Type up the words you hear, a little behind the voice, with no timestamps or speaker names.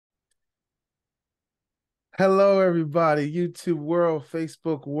Hello, everybody, YouTube world,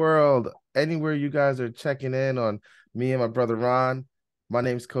 Facebook world, anywhere you guys are checking in on me and my brother Ron. My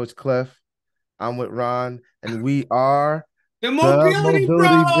name's Coach Cliff. I'm with Ron, and we are The the Mobility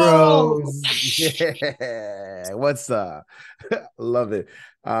Mobility Bro. Bros. Yeah, what's up? Love it.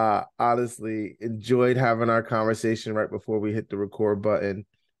 Honestly, enjoyed having our conversation right before we hit the record button.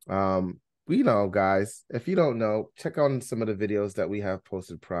 We know, guys, if you don't know, check on some of the videos that we have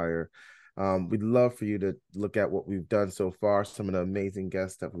posted prior. We'd love for you to look at what we've done so far, some of the amazing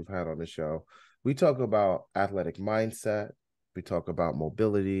guests that we've had on the show. We talk about athletic mindset, we talk about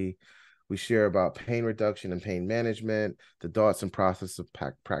mobility, we share about pain reduction and pain management, the thoughts and process of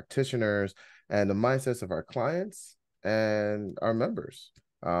practitioners, and the mindsets of our clients and our members.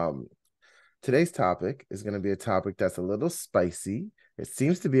 Um, Today's topic is going to be a topic that's a little spicy. It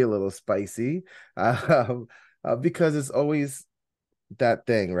seems to be a little spicy because it's always that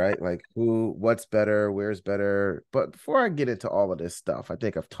thing, right? Like what's better, where's better. But before I get into all of this stuff, I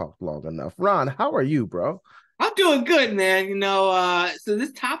think I've talked long enough. Ron, how are you, bro? I'm doing good, man. So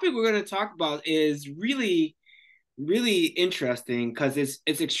this topic we're going to talk about is really interesting because it's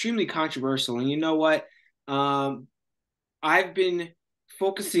extremely controversial. And you know what? Um, I've been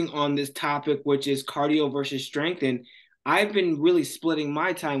focusing on this topic, which is cardio versus strength, and I've been really splitting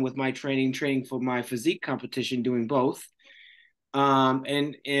my time with my training for my physique competition, doing both. When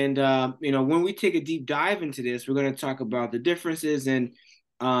we take a deep dive into this, we're going to talk about the differences and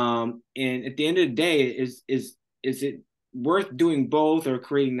at the end of the day, is it worth doing both or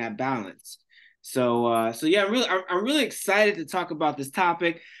creating that balance? So yeah, I'm really excited to talk about this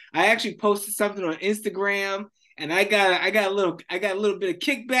topic. I actually posted something on Instagram, and I got a little bit of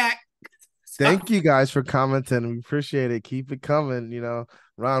kickback. So Thank you guys for commenting. We appreciate it. Keep it coming.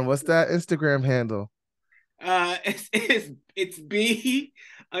 Ron, what's that Instagram handle? it's B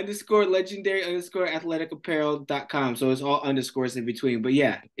underscore legendary underscore athletic apparel.com. So it's all underscores in between. But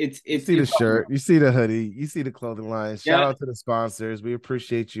yeah, You see the it's all shirt, you see the hoodie, you see the clothing line. Shout yeah. out to the sponsors. We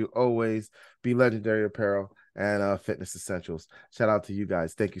appreciate you always. Be Legendary Apparel and Fitness Essentials. Shout out to you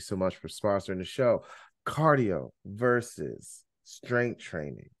guys. Thank you so much for sponsoring the show. Cardio versus strength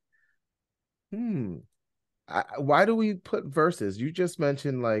training. Hmm. Why do we put versus? You just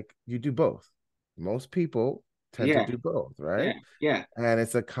mentioned like you do both. Most people tend to Yeah. do both, right? Yeah. Yeah. And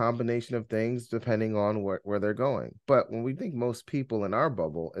it's a combination of things depending on where they're going. But when we think most people in our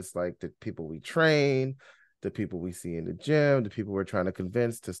bubble, it's like the people we train, the people we see in the gym, the people we're trying to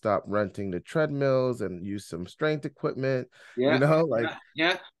convince to stop renting the treadmills and use some strength equipment, Yeah. like, Yeah.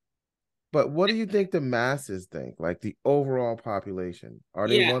 Yeah. but what do you think the masses think? Like the overall population? Are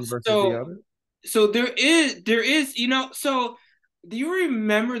they Yeah. one versus the So other? so there is, so do you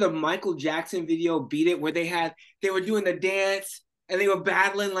remember the Michael Jackson video Beat It where they were doing the dance and they were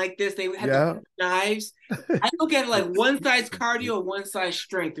battling like this? They had the Yeah. knives. I look at it like one side's cardio, one side's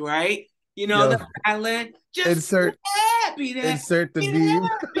strength, right? Yo, The battling, just insert beat it, insert the beat meme.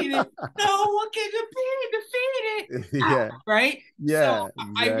 it, beat it. No one can defeat it. Ow, Yeah. right? So Yeah,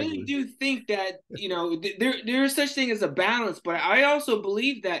 I really exactly. do think that there is such thing as a balance, but I also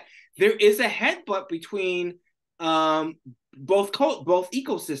believe that there is a headbutt between um, both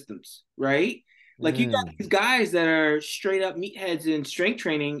ecosystems, right? Like you got Mm, these guys that are straight up meatheads in strength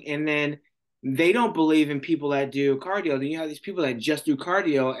training, and then they don't believe in people that do cardio. Then you have these people that just do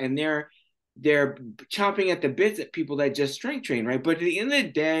cardio, and they're chomping at the bits at people that just strength train, right? But at the end of the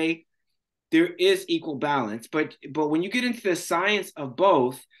day, there is equal balance. But when you get into the science of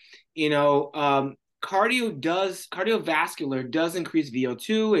both, cardiovascular does increase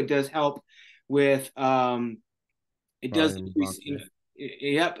VO2. It does help with it does volume increase, bumper.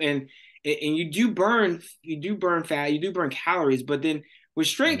 yep, and you do burn fat, you do burn calories, but then with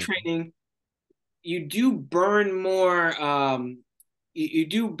strength Mhm. training, you do burn more you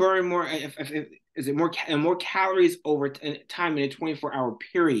do burn more is it more calories over time in a 24-hour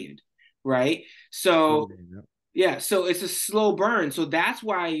period, right? So Truly, yep. yeah, so it's a slow burn. So that's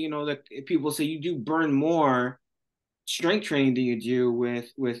why, that people say you do burn more strength training than you do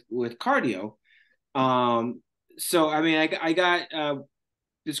with cardio. Um, so I mean, I got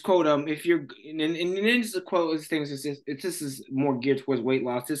this quote. If you're and then this quote, this things is this is more geared towards weight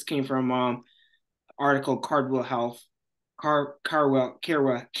loss. This came from article Cardwell Health, Carewell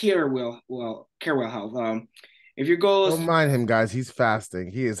Health. If your goal is Don't mind him, guys. He's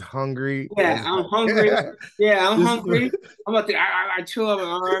fasting. He is hungry yeah, as I'm hungry. heck. Yeah, I'm this is what, hungry. I'm about to I chew up my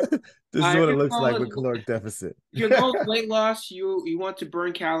arm. this is what If it your looks goal like is with caloric deficit. if your goal is weight loss, you want to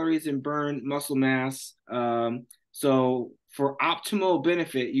burn calories and burn muscle mass. So for optimal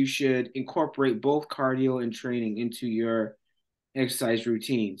benefit, you should incorporate both cardio and training into your exercise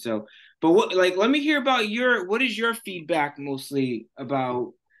routine. So, but what, like, let me hear about what is your feedback mostly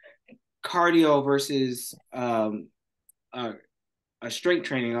about cardio versus uh, a strength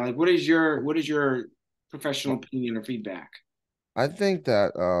training? Like, what is your professional Well, opinion or feedback? I think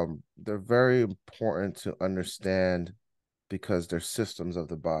that they're very important to understand because they're systems of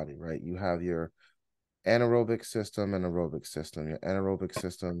the body, right? You have your anaerobic system and aerobic system. Your anaerobic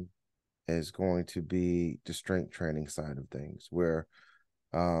system is going to be the strength training side of things,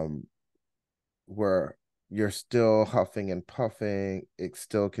 um where you're still huffing and puffing. It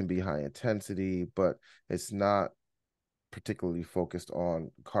still can be high intensity, but it's not particularly focused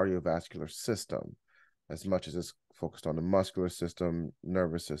on cardiovascular system as much as it's focused on the muscular system,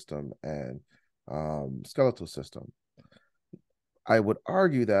 nervous system, and skeletal system. I would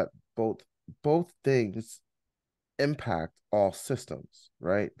argue that both things impact all systems,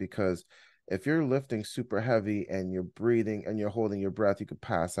 right? Because if you're lifting super heavy and you're breathing and you're holding your breath, you could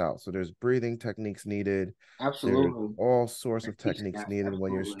pass out. So there's breathing techniques needed. There's Absolutely. all sorts I of teach techniques that. needed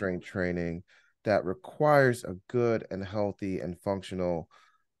when you're Absolutely. strength training that requires a good and healthy and functional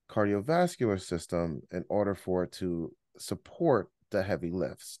cardiovascular system in order for it to support the heavy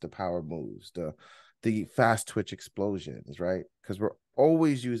lifts, the power moves, the fast twitch explosions, right? Because we're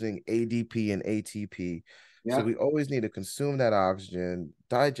always using ADP and ATP. So Yeah. we always need to consume that oxygen,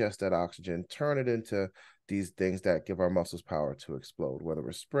 digest that oxygen, turn it into these things that give our muscles power to explode, whether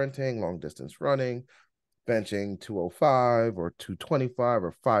we're sprinting, long distance running, benching 205 or 225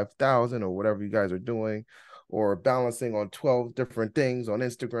 or 5,000 or whatever you guys are doing, or balancing on 12 different things on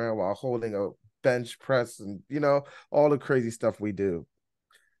Instagram while holding a bench press and, all the crazy stuff we do.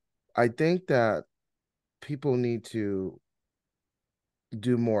 I think that people need to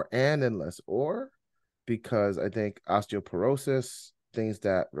do more and less or, because I think osteoporosis, things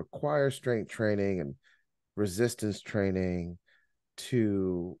that require strength training and resistance training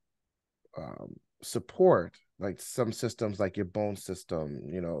to support like some systems like your bone system,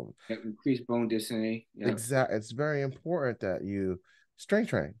 Yeah, increased bone density. Yeah. it's very important that you strength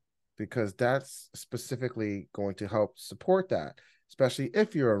train because that's specifically going to help support that, especially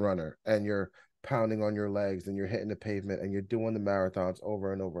if you're a runner and you're pounding on your legs and you're hitting the pavement and you're doing the marathons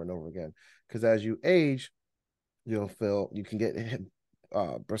over and over and over again, because as you age you'll feel you can get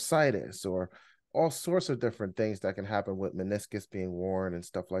bursitis or all sorts of different things that can happen with meniscus being worn and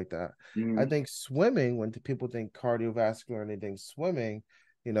stuff like that. I Mhm. think swimming, when people think cardiovascular and they think swimming,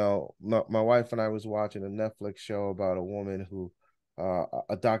 my wife and I was watching a Netflix show about a woman who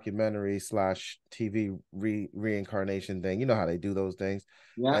a documentary slash TV reincarnation thing. You know how they do those things.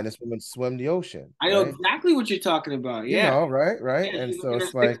 Yeah. And this woman swam the ocean, I know right? exactly what you're talking about. Yeah. Right. Yeah. And She's like so in her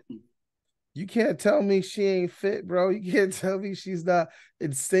it's like 60s. you can't tell me she ain't fit, bro. You can't tell me she's not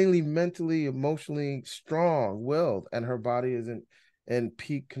insanely mentally, emotionally strong willed, and her body isn't in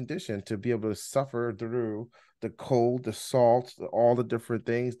peak condition to be able to suffer through the cold, the salt, all the different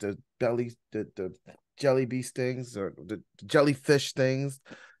things, the belly, the jelly bee stings or the jellyfish things,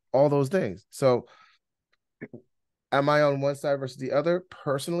 all those things. So, am I on one side versus the other?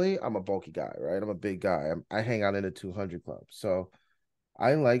 Personally, I'm a bulky guy, right? I'm a big guy. I hang out in the 200 club. So,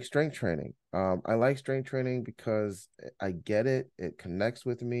 I like strength training. I like strength training because I get it. It connects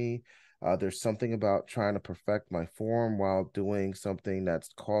with me. There's something about trying to perfect my form while doing something that's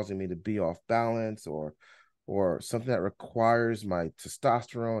causing me to be off balance or something that requires my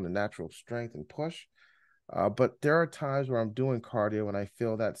testosterone and natural strength and push. But there are times where I'm doing cardio and I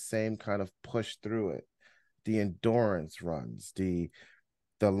feel that same kind of push through it. The endurance runs, the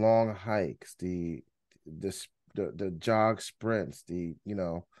long hikes, the the jog sprints, the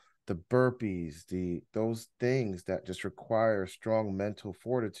burpees, those things that just require strong mental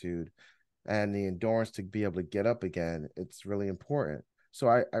fortitude and the endurance to be able to get up again. It's really important. So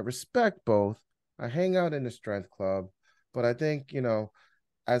I respect both. I hang out in the strength club, but I think,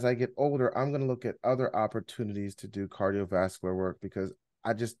 as I get older, I'm going to look at other opportunities to do cardiovascular work because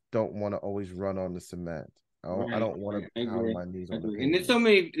I just don't want to always run on the cement. I Right, don't want right. to I pound agree. my knees I on the agree. And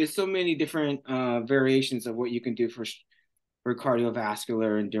pavement. there's so many different variations of what you can do for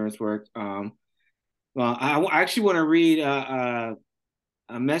cardiovascular endurance work. Well, I actually want to read a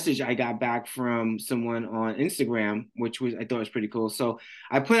message I got back from someone on Instagram, which was I thought was pretty cool. So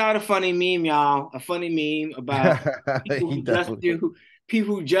I put out a funny meme, y'all, a funny meme about people He who just definitely, do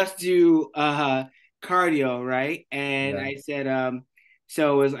people who just do cardio, right? And yeah. I said,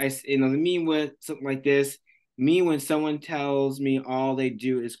 so as the meme was something like this. Me when someone tells me all they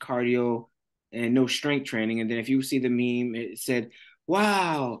do is cardio and no strength training, and then if you see the meme, it said,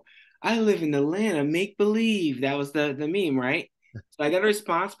 "Wow, I live in the land of make believe." That was the meme, right? So I got a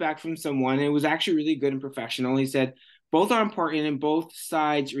response back from someone. And it was actually really good and professional. He said, Both are important, and both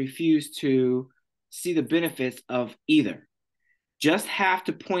sides refuse to see the benefits of either. Just have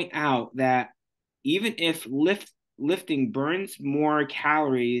to point out that even if lifting burns more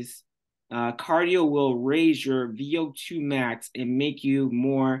calories, cardio will raise your VO2 max and make you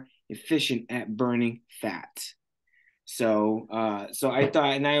more efficient at burning fat. So I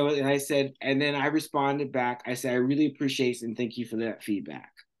thought, and I said, and then I responded back. I said, I really appreciate and thank you for that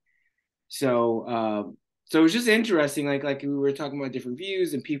feedback. So, so it was just interesting, like we were talking about different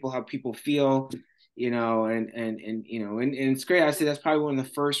views and people, how people feel, and it's great. I said that's probably one of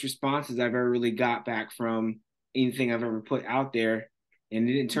the first responses I've ever really got back from anything I've ever put out there, and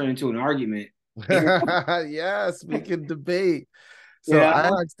it didn't turn into an argument. Yes, we can debate. You So know?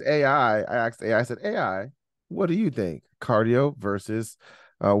 I asked AI, I said, AI, what do you think? Cardio versus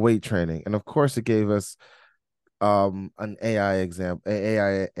weight training. And of course, it gave us an AI example, an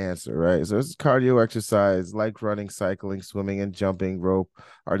AI answer, right? So this is cardio exercise like running, cycling, swimming, and jumping rope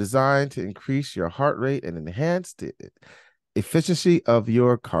are designed to increase your heart rate and enhance the efficiency of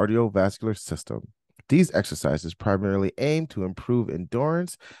your cardiovascular system. These exercises primarily aim to improve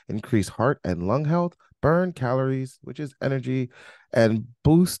endurance, increase heart and lung health, burn calories, which is energy, and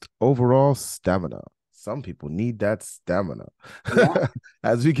boost overall stamina. Some people need that stamina. Yeah,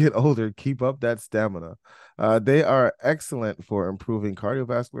 As we get older, keep up that stamina. They are excellent for improving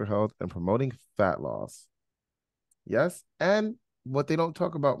cardiovascular health and promoting fat loss. Yes. And what they don't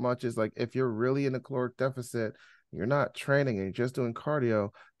talk about much is like if you're really in a caloric deficit, you're not training and you're just doing cardio,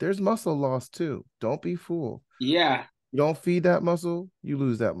 there's muscle loss too. Don't be fooled. yeah, You don't feed that muscle, you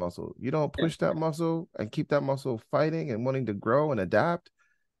lose that muscle. You don't yeah. push that muscle and keep that muscle fighting and wanting to grow and adapt,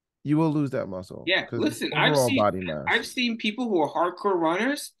 you will lose that muscle Yeah. because it's Listen, overall body mass. I've seen people who are hardcore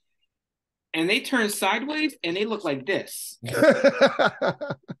runners and they turn sideways and they look like this.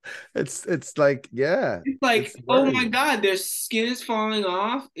 It's like, yeah, It's like, it's oh my worrying. God, their skin is falling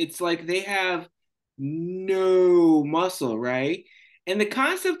off. It's like they have no muscle, right? And the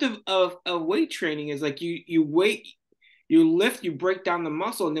concept of weight training is like you lift, you break down the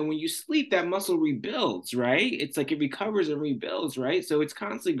muscle, and then when you sleep, that muscle rebuilds, right? It's like it recovers and rebuilds, right? So it's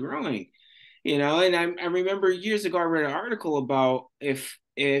constantly growing, And I remember years ago I read an article about if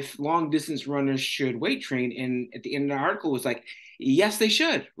long distance runners should weight train, and at the end of the article was like, yes, they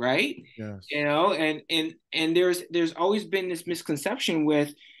should, right? Yes. And there's always been this misconception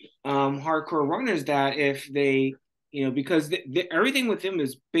with hardcore runners that if they, because everything with them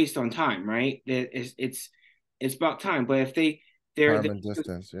is based on time, right? It's about time, but if they're Time and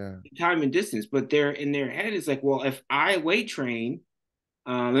distance, yeah. time and distance, but they're in their head is like, well, if I weight train,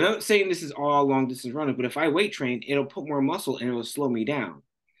 I'm not saying this is all long distance running, but if I weight train, it'll put more muscle and it'll slow me down.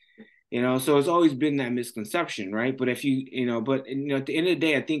 So it's always been that misconception, right? But if but at the end of the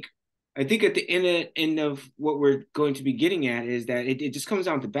day, I think at the end of what we're going to be getting at is that it just comes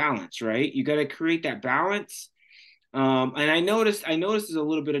down to balance, right? You got to create that balance. And I noticed there's a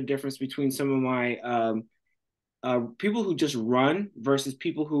little bit of difference between some of my people who just run versus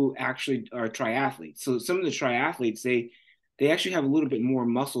people who actually are triathletes. So some of the triathletes, they actually have a little bit more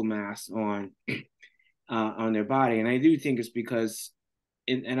muscle mass on their body, and I do think it's because,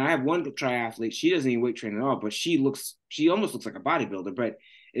 and I have one triathlete. She doesn't even weight train at all, but she almost looks like a bodybuilder. But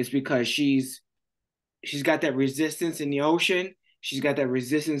it's because she's got that resistance in the ocean. She's got that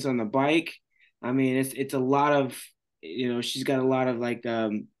resistance on the bike. I mean, it's a lot of, she's got a lot of like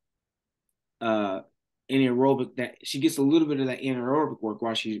uh anaerobic, that she gets a little bit of that anaerobic work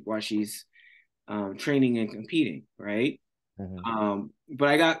while she's training and competing, right? Mhm. But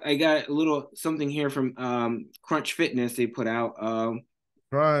I got a little something here from Crunch Fitness they put out.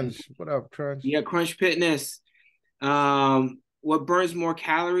 Crunch. What up, Crunch? Yeah, Crunch Fitness. What burns more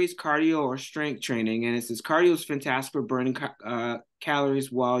calories, cardio or strength training? And it says cardio is fantastic for burning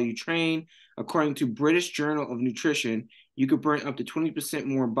calories while you train. According to British Journal of Nutrition, you could burn up to 20%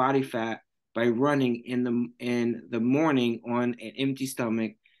 more body fat by running in the morning on an empty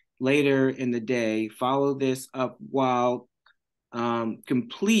stomach. Later in the day, follow this up while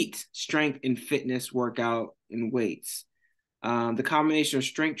complete strength and fitness workout and weights. The combination of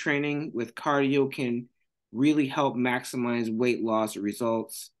strength training with cardio can really help maximize weight loss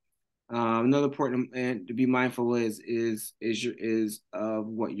results. Another important to be mindful is of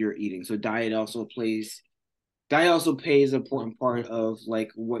what you're eating. So diet also plays an important part of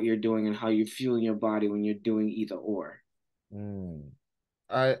like what you're doing and how you feel in your body when you're doing either or. Mm.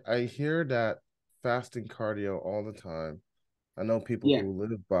 I hear that fasting cardio all the time. I know people Yeah, who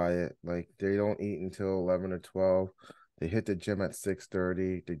live by it. Like they don't eat until 11 or 12. They hit the gym at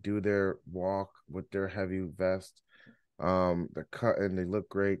 6:30. They do their walk with their heavy vest. They're cutting, they look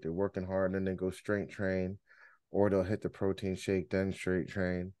great, they're working hard, and then they go strength train. or they'll hit the protein shake, then straight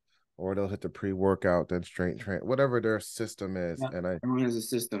train, or they'll hit the pre-workout, then straight train, whatever their system is. Yeah. And I, Everyone has a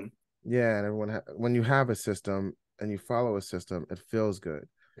system. yeah, and when you have a system and you follow a system, it feels good,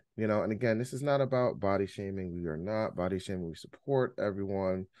 you know. And again, this is not about body shaming. We are not body shaming. We support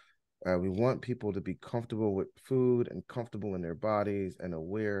everyone. We want people to be comfortable with food and comfortable in their bodies and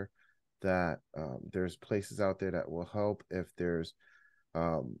aware that there's places out there that will help if there's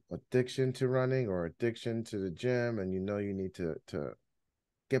addiction to running or addiction to the gym, and you know you need to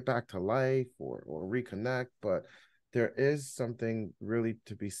get back to life or reconnect. But there is something really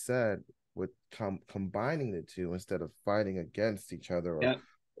to be said with combining the two instead of fighting against each other, Yeah.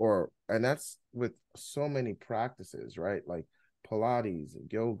 and that's with so many practices, right? Like Pilates,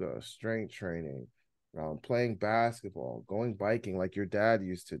 yoga, strength training, playing basketball, going biking, like your dad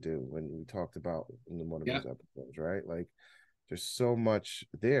used to do when we talked about in one of Yeah. those episodes, right? Like there's so much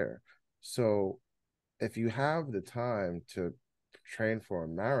there. So if you have the time to train for a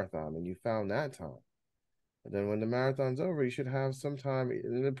marathon and you found that time, then when the marathon's over, you should have some time,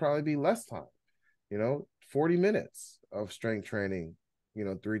 and it'll probably be less time, 40 minutes of strength training,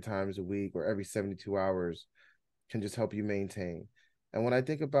 3 times a week or every 72 hours can just help you maintain. And when I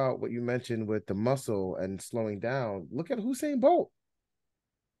think about what you mentioned with the muscle and slowing down, look at Usain Bolt.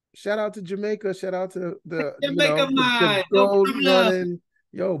 Shout out to Jamaica. Shout out to the you Jamaica know the man, no gold problem. running.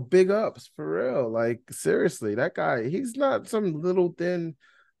 Yo, big ups for real. Like seriously, that guy, he's not some little thin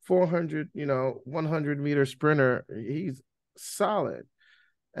 400, 100-meter sprinter. He's solid.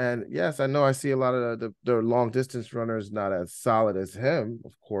 And yes, I know I see a lot of the long distance runners not as solid as him,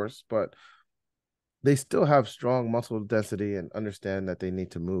 of course, but they still have strong muscle density and understand that they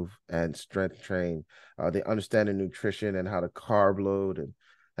need to move and strength train. They understand the nutrition and how to carb load,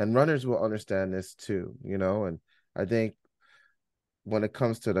 and runners will understand this too, And I think when it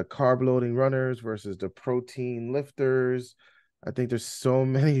comes to the carb loading runners versus the protein lifters, I think there's so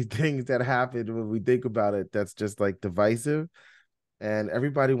many things that happen when we think about it that's just like divisive, and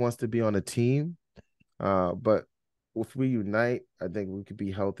everybody wants to be on a team, but if we unite, I think we could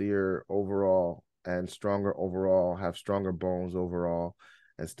be healthier overall and stronger overall, have stronger bones overall,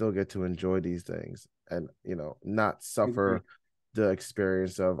 and still get to enjoy these things and, not suffer the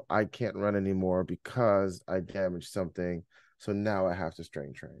experience of I can't run anymore because I damaged something. So now I have to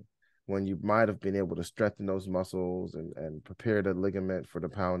strength train. When you might have been able to strengthen those muscles and prepare the ligament for the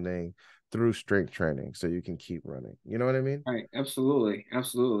pounding through strength training so you can keep running. You know what I mean? Right, absolutely,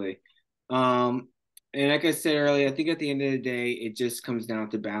 absolutely. Um, and like I said earlier, I think at the end of the day, it just comes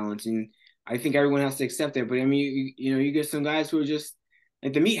down to balance, and I think everyone has to accept it. But I mean, you get some guys who are just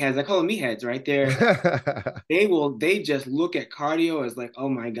like the meatheads. I call them meatheads, right? They just look at cardio as like, oh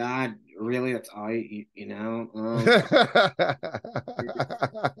my God, really? That's all you know?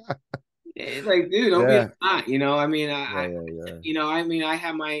 It's like, dude, don't be a Yeah. thought, you know. I mean, Yeah, yeah, yeah. I mean, I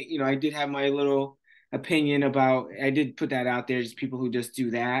have my, I did have my little opinion about. I did put that out there, just people who just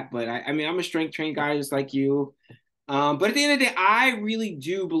do that. But I mean, I'm a strength trained guy, just like you. But at the end of the day, I really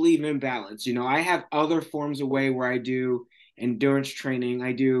do believe in balance. I have other forms of way where I do endurance training.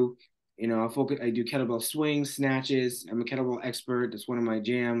 I do, I focus. I do kettlebell swings, snatches. I'm a kettlebell expert. That's one of my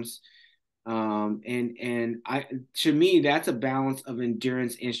jams. And I to me that's a balance of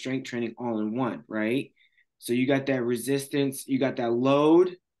endurance and strength training all in one, right? So you got that resistance, you got that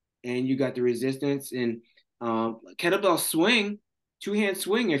load, and you got the resistance. And kettlebell swing, two-hand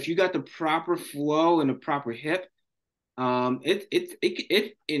swing, if you got the proper flow and the proper hip, you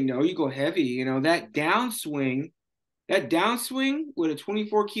go heavy, that downswing with a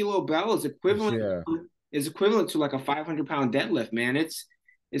 24 kilo bell Yeah. is equivalent to like a 500 pound deadlift, man. It's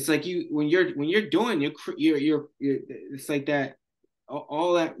like you when you're doing you're it's like that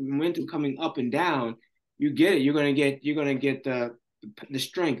all that momentum coming up and down. You get it. You're gonna get the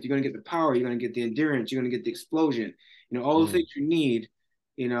strength. You're gonna get the power. You're gonna get the endurance. You're gonna get the explosion. All the Mm. things you need.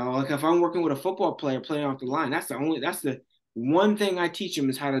 Like if I'm working with a football player playing off the line, that's the one thing I teach them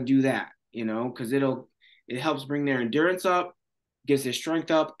is how to do that. Because it helps bring their endurance up, gets their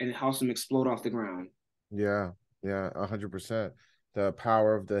strength up, and it helps them explode off the ground. Yeah, yeah, 100%. The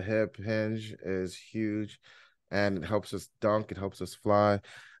power of the hip hinge is huge, and it helps us dunk. It helps us fly.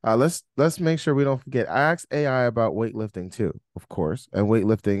 Let's make sure we don't forget. I asked AI about weightlifting too, of course. And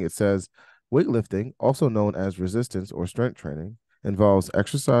weightlifting, it says weightlifting, also known as resistance or strength training, involves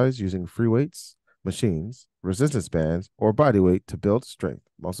exercise using free weights, machines, resistance bands, or body weight to build strength,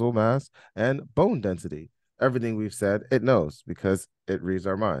 muscle mass, and bone density. Everything we've said, it knows because it reads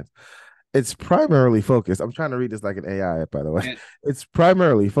our minds. It's primarily focused. I'm trying to read this like an AI, by the way. Yeah. It's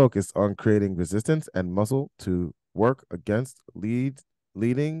primarily focused on creating resistance and muscle to work against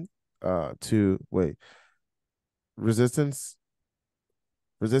leading to wait. resistance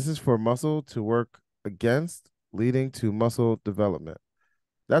resistance for muscle to work against, leading to muscle development.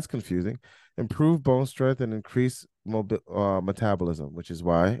 That's confusing. Improve bone strength and increase metabolism, which is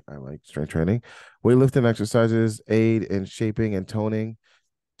why I like strength training. Weightlifting exercises aid in shaping and toning.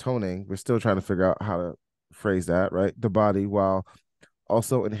 We're still trying to figure out how to phrase that, right? The body while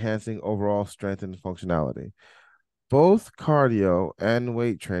also enhancing overall strength and functionality. Both cardio and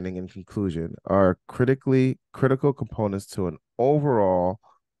weight training, in conclusion, are critical components to an overall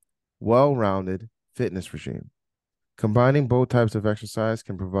well-rounded fitness regime. Combining both types of exercise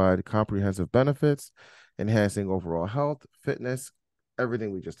can provide comprehensive benefits, enhancing overall health, fitness,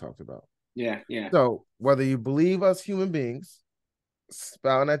 everything we just talked about. Yeah, yeah. So, whether you believe us human beings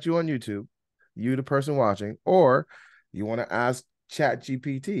spouting at you on YouTube, you the person watching, or you want to ask Chat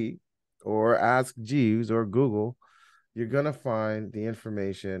GPT or ask Jeeves or Google, you're going to find the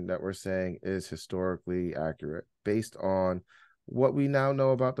information that we're saying is historically accurate based on what we now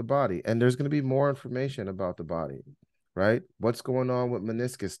know about the body. And there's going to be more information about the body, right? What's going on with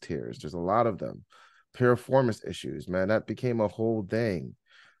meniscus tears? There's a lot of them. Piriformis issues, man, that became a whole thing.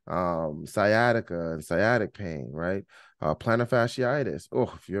 Sciatica and sciatic pain, right? Plantar fasciitis.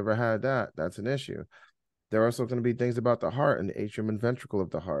 Oh, if you ever had that, that's an issue. There are also going to be things about the heart and the atrium and ventricle of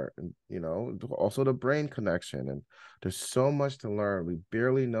the heart, and also the brain connection. And there's so much to learn. We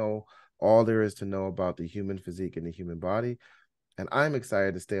barely know all there is to know about the human physique and the human body. And I'm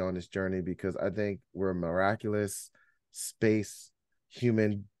excited to stay on this journey because I think we're miraculous space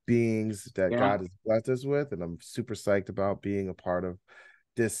human beings that Yeah, God has blessed us with. And I'm super psyched about being a part of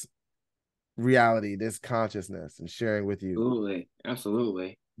this reality, this consciousness, and sharing with you. absolutely.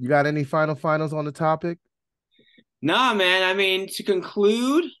 Absolutely. You got any finals on the topic? Nah, man. I mean, to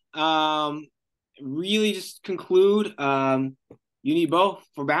conclude, really just conclude, you need both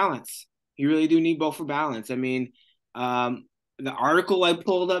for balance. You really do need both for balance. I mean, the article I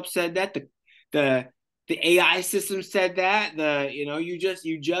pulled up said that the the AI system said that you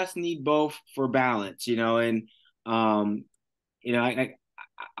just need both for balance. And um,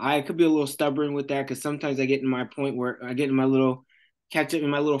 I could be a little stubborn with that because sometimes I get in my point where I get in my little catch up in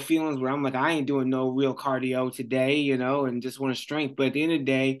my little feelings where I'm like, I ain't doing no real cardio today, and just want to strength. But at the end of the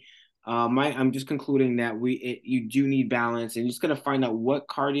day, I'm just concluding that you do need balance, and you just gotta find out what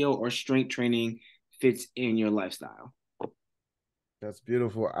cardio or strength training fits in your lifestyle. That's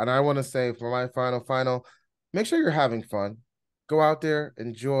beautiful. And I want to say for my final, make sure you're having fun. Go out there,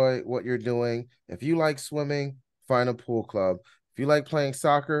 enjoy what you're doing. If you like swimming, find a pool club. If you like playing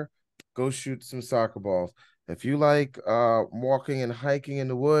soccer, go shoot some soccer balls. If you like walking and hiking in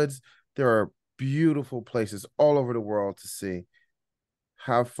the woods, there are beautiful places all over the world to see.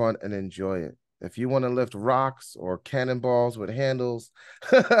 Have fun and enjoy it. If you want to lift rocks or cannonballs with handles,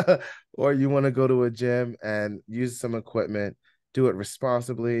 or you want to go to a gym and use some equipment, do it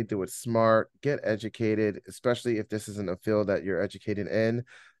responsibly, do it smart, get educated, especially if this isn't a field that you're educated in,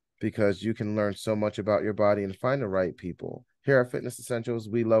 because you can learn so much about your body and find the right people. Here at Fitness Essentials,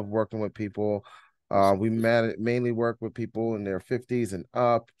 we love working with people. We mainly work with people in their 50s and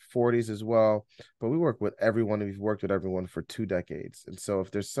up, 40s as well, but we work with everyone. We've worked with everyone for 2 decades. And so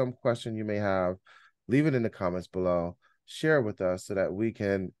if there's some question you may have, leave it in the comments below. Share with us so that we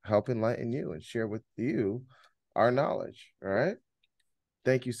can help enlighten you and share with you our knowledge. All right.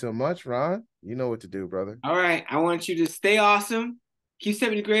 Thank you so much, Ron. You know what to do, brother. All right, I want you to stay awesome, keep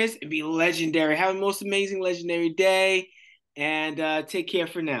stepping the grace, and be legendary. Have a most amazing legendary day, and take care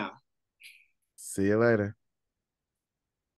for now. See you later.